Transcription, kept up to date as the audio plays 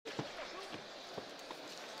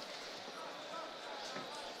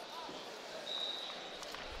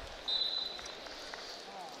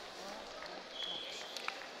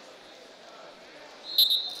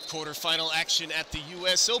Quarterfinal action at the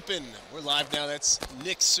U.S. Open. We're live now. That's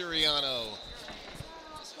Nick Suriano.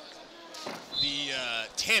 The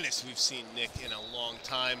tannest we've seen Nick in a long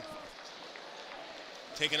time.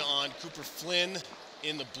 Taking on Cooper Flynn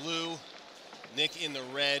in the blue, Nick in the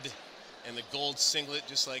red, and the gold singlet,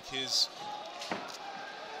 just like his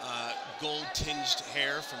gold-tinged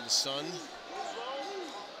hair from the sun.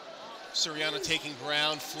 Suriano taking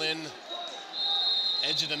ground. Flynn,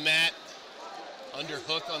 edge of the mat.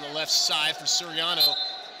 Underhook on the left side for Suriano.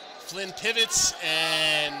 Flynn pivots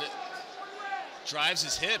and drives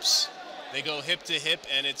his hips. They go hip to hip,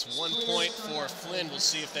 and it's 1 point for Flynn. We'll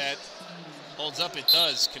see if that holds up. It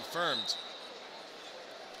does, confirmed.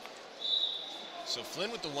 So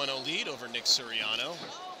Flynn with the 1-0 lead over Nick Suriano.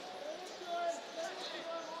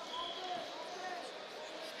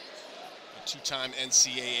 A two-time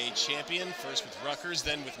NCAA champion, first with Rutgers,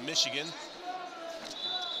 then with Michigan.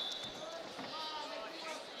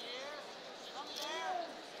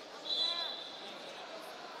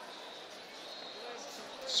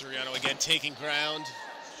 Suriano again taking ground.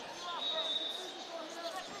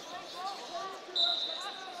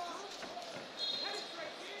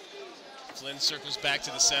 Flynn circles back to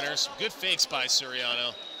the center. Some good fakes by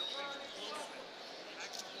Suriano.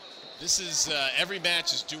 This is, every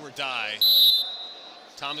match is do or die.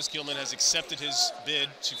 Thomas Gilman has accepted his bid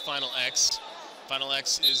to Final X. Final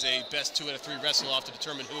X is a best 2 out of 3 wrestle-off to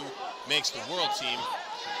determine who makes the world team.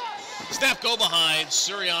 Snap go behind.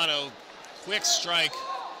 Suriano, quick strike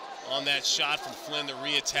on that shot from Flynn. The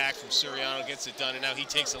re-attack from Suriano gets it done, and now he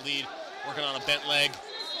takes the lead, working on a bent leg.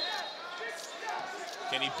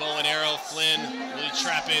 Can he bow and arrow Flynn? Will he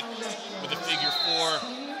trap it with a figure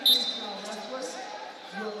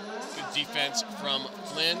 4? Good defense from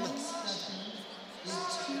Flynn.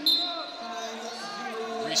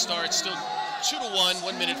 Restart, still 2-1,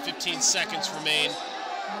 1 minute 15 seconds remain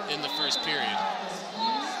in the first period.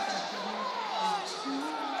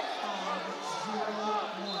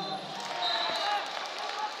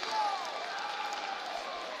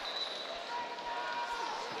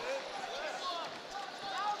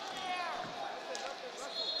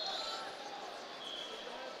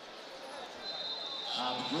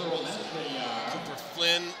 Cooper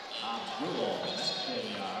Flynn,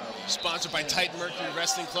 sponsored by Titan Mercury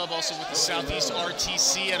Wrestling Club, also with the Southeast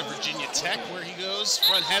RTC out of Virginia Tech, where he goes.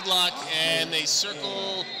 Front headlock, and they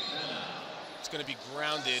circle. It's going to be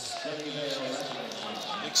grounded.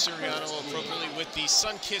 Nick Suriano appropriately with the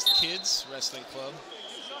Sun-Kissed Kids Wrestling Club.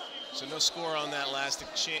 So no score on that last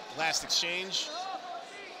exchange.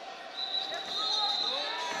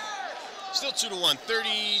 Still 2-1,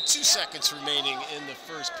 32 seconds remaining in the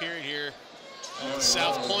first period here at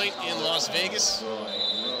South Point in Las Vegas.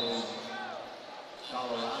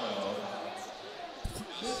 Colorado,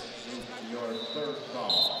 this is your third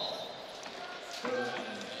call. Third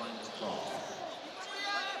and final call.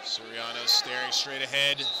 Suriano staring straight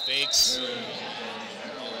ahead, fakes.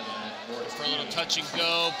 For a little touch and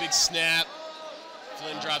go, big snap.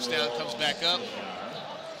 Flynn drops down, comes back up.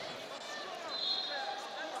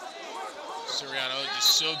 Suriano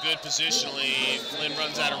just so good positionally. Flynn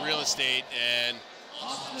runs out of real estate, and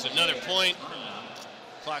it's another point.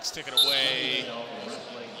 Clock's ticking away.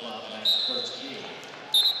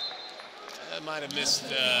 I might have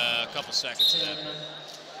missed a couple seconds of that.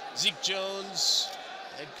 Zeke Jones,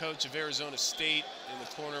 head coach of Arizona State, in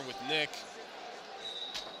the corner with Nick.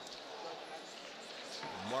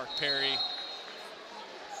 Mark Perry.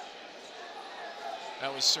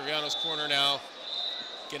 That was Suriano's corner now.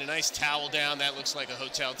 Get a nice towel down. That looks like a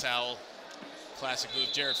hotel towel. Classic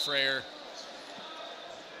move. Jared Frayer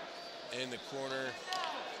in the corner.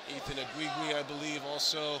 Ethan Aguigui, I believe,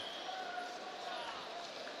 also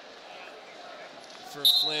for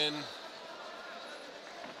Flynn.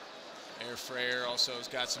 Air Frayer also has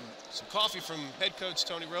got some coffee from head coach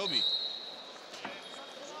Tony Roby.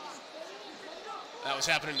 That was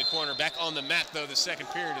happening in the corner. Back on the mat, though. The second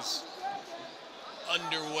period is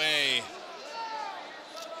underway.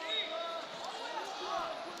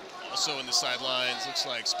 Also in the sidelines, looks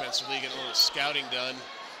like Spencer Lee getting a little scouting done.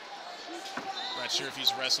 Not sure if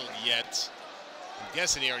he's wrestled yet. I'm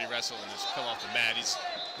guessing he already wrestled and has come off the mat. He's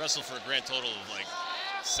wrestled for a grand total of like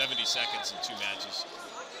 70 seconds in 2 matches.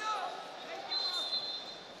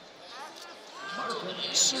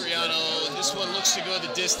 Suriano, this one looks to go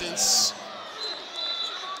the distance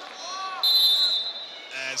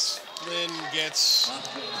as Flynn gets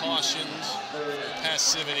cautioned for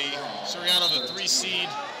passivity. Suriano, the 3 seed.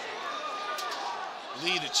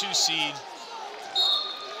 Lee, the 2 seed.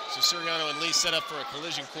 So Suriano and Lee set up for a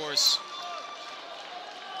collision course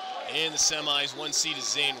in the semis. 1 seed is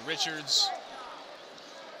Zane Richards.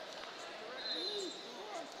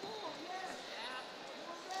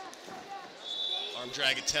 Arm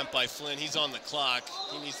drag attempt by Flynn. He's on the clock.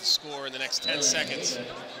 He needs to score in the next 10 seconds.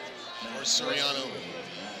 Or Suriano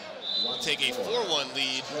will take a 4-1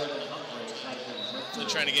 lead. Flynn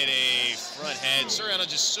trying to get a front head. Suriano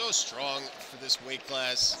just so strong for this weight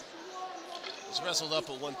class. He's wrestled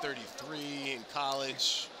up at 133 in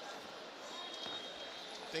college.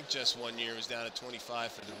 I think just 1 year. Was down at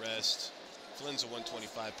 25 for the rest. Flynn's a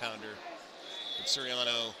 125-pounder. But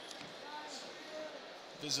Suriano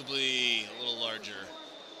visibly a little larger.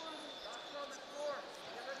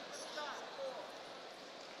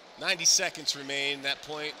 90 seconds remain. That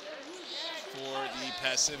point for the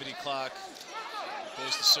passivity clock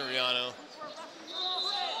goes to Suriano.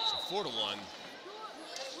 So 4-1.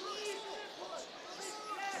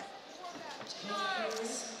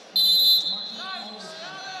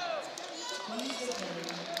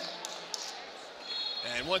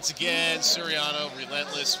 And once again, Suriano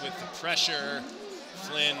relentless with the pressure.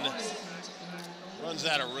 Flynn runs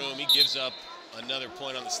out of room. He gives up another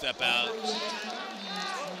point on the step out.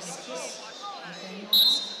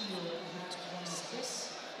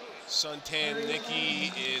 Suntan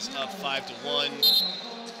Nikki is up 5-1.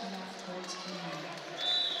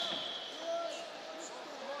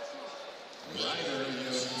 Ryder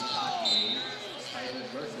Yoshitaki, Titan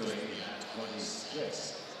Mercury at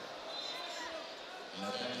 26.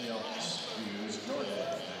 Nathaniel Hughes, Jordan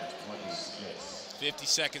at 26. 50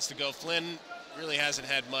 seconds to go. Flynn really hasn't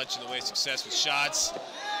had much in the way of success with shots.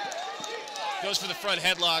 Goes for the front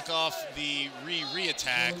headlock off the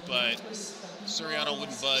re-attack, but Suriano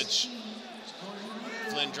wouldn't budge.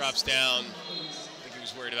 Flynn drops down. I think he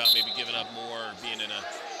was worried about maybe giving up more, being in an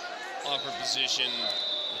awkward position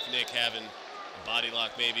with Nick having a body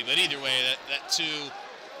lock maybe. But either way, that two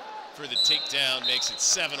for the takedown makes it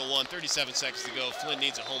 7-1. 37 seconds to go. Flynn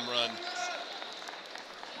needs a home run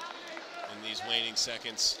in these waning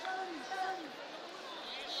seconds.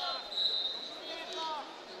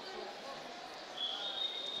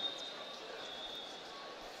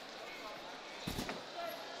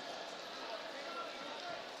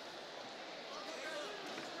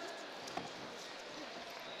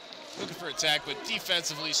 Looking for attack, but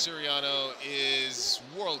defensively, Suriano is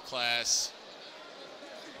world class.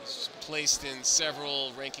 He's placed in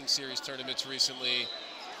several ranking series tournaments recently.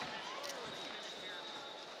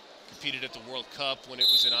 Competed at the World Cup when it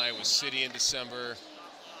was in Iowa City in December.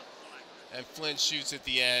 And Flynn shoots at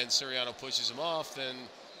the end. Suriano pushes him off, then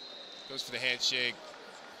goes for the handshake.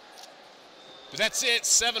 But that's it,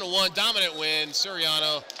 7-1, dominant win.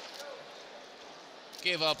 Suriano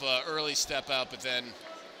gave up an early step out, but then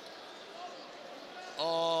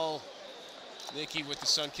all Nikki with the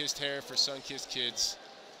sun-kissed hair for sun-kissed kids.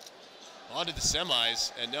 On to the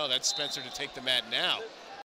semis, and no, that's Spencer to take the mat now.